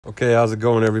Okay, how's it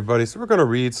going, everybody? So we're going to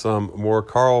read some more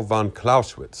Karl von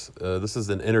Clausewitz. This is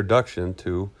an introduction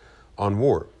to On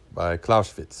War by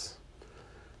Clausewitz.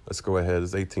 Let's go ahead.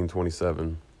 It's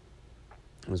 1827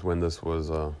 is when this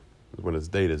was, when it's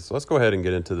dated. So let's go ahead and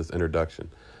get into this introduction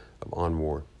of On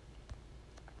War.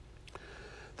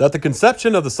 That the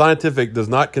conception of the scientific does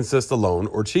not consist alone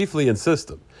or chiefly in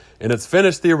system, and its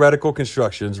finished theoretical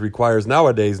constructions requires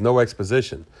nowadays no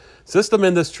exposition. System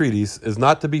in this treatise is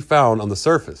not to be found on the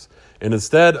surface, and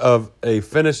instead of a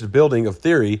finished building of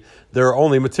theory, there are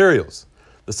only materials.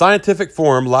 The scientific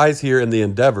form lies here in the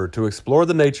endeavor to explore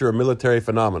the nature of military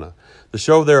phenomena, to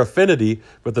show their affinity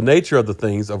with the nature of the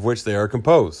things of which they are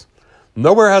composed.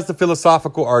 Nowhere has the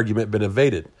philosophical argument been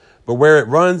evaded, but where it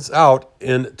runs out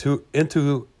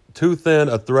into too thin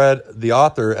a thread, the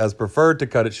author has preferred to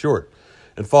cut it short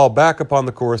and fall back upon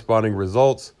the corresponding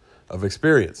results of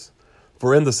experience.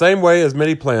 For in the same way as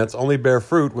many plants only bear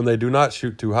fruit when they do not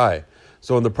shoot too high,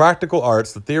 so in the practical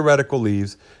arts the theoretical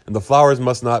leaves and the flowers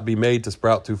must not be made to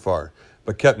sprout too far,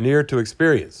 but kept near to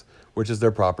experience, which is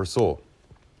their proper soul.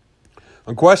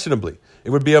 Unquestionably, it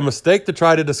would be a mistake to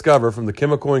try to discover from the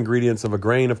chemical ingredients of a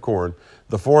grain of corn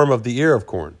the form of the ear of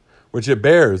corn, which it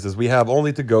bears, as we have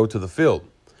only to go to the field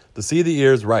to see the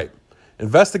ears ripe.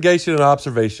 Investigation and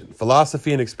observation,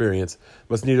 philosophy and experience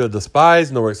must neither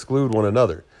despise nor exclude one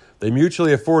another. They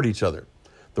mutually afford each other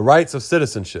the rights of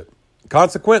citizenship.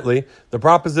 Consequently, the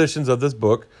propositions of this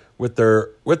book, with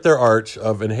their arch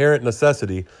of inherent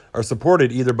necessity, are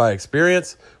supported either by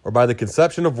experience or by the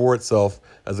conception of war itself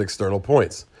as external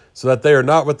points, so that they are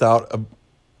not without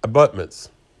abutments.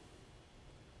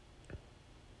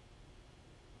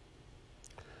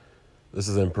 This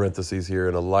is in parentheses here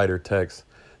in a lighter text.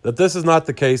 That this is not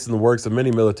the case in the works of many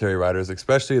military writers,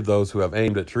 especially of those who have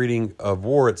aimed at treating of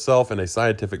war itself in a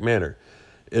scientific manner,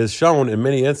 is shown in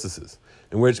many instances,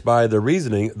 in which by their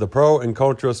reasoning the pro and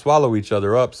contra swallow each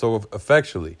other up so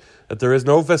effectually that there is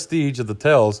no vestige of the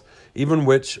tails, even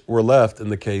which were left in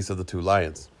the case of the two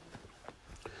lions.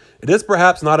 It is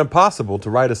perhaps not impossible to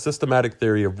write a systematic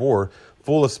theory of war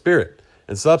full of spirit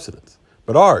and substance,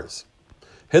 but ours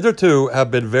hitherto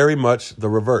have been very much the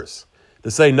reverse,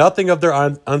 to say nothing of their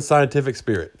unscientific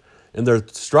spirit, in their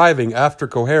striving after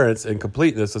coherence and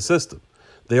completeness of system.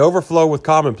 They overflow with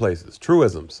commonplaces,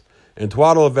 truisms, and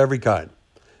twaddle of every kind.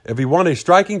 If we want a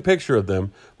striking picture of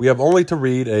them, we have only to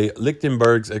read a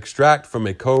Lichtenberg's extract from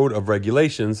a code of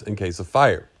regulations in case of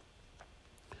fire.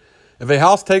 If a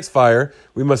house takes fire,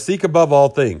 we must seek above all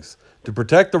things to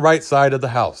protect the right side of the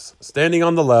house, standing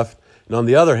on the left, and on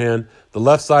the other hand, the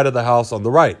left side of the house on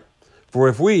the right. For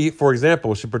if we, for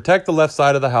example, should protect the left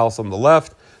side of the house on the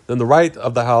left, then the right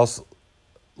of the house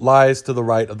lies to the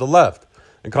right of the left.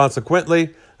 And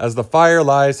consequently, as the fire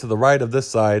lies to the right of this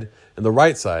side and the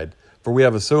right side, for we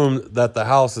have assumed that the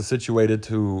house is situated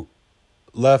to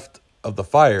left of the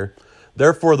fire,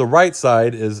 therefore the right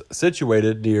side is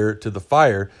situated nearer to the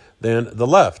fire than the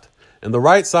left. And the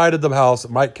right side of the house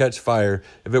might catch fire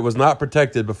if it was not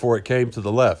protected before it came to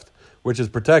the left, which is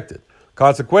protected.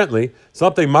 Consequently,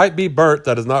 something might be burnt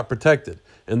that is not protected,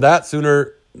 and that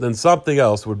sooner than something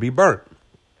else would be burnt,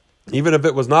 even if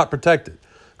it was not protected.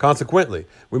 Consequently,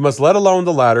 we must let alone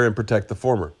the latter and protect the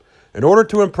former. In order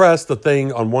to impress the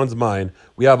thing on one's mind,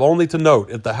 we have only to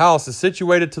note if the house is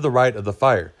situated to the right of the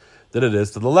fire, then it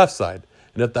is to the left side,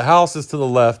 and if the house is to the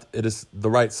left, it is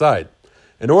the right side.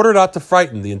 In order not to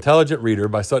frighten the intelligent reader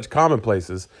by such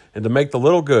commonplaces and to make the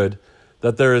little good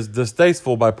that there is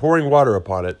distasteful by pouring water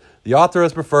upon it, the author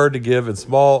has preferred to give in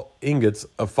small ingots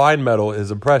of fine metal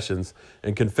his impressions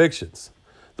and convictions,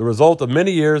 the result of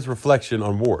many years' reflection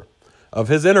on war, of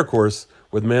his intercourse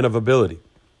with men of ability,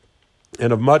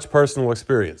 and of much personal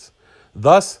experience.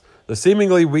 Thus, the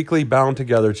seemingly weakly bound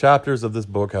together chapters of this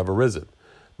book have arisen,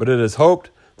 but it is hoped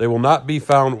they will not be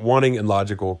found wanting in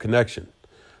logical connection.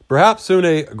 Perhaps soon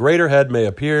a greater head may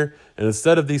appear, and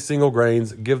instead of these single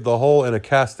grains, give the whole in a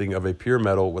casting of a pure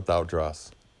metal without dross.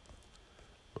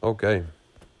 Okay,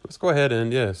 let's go ahead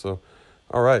and,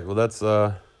 all right, well, that's,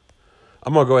 I'm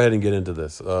going to go ahead and get into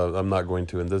this. I'm not going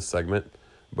to in this segment,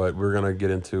 but we're going to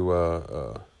get into,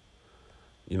 On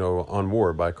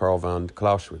War by Karl von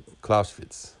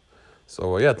Clausewitz.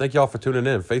 So, thank y'all for tuning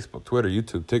in. Facebook, Twitter,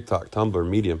 YouTube, TikTok, Tumblr,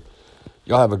 Medium.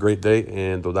 Y'all have a great day,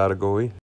 and Dodada Goi.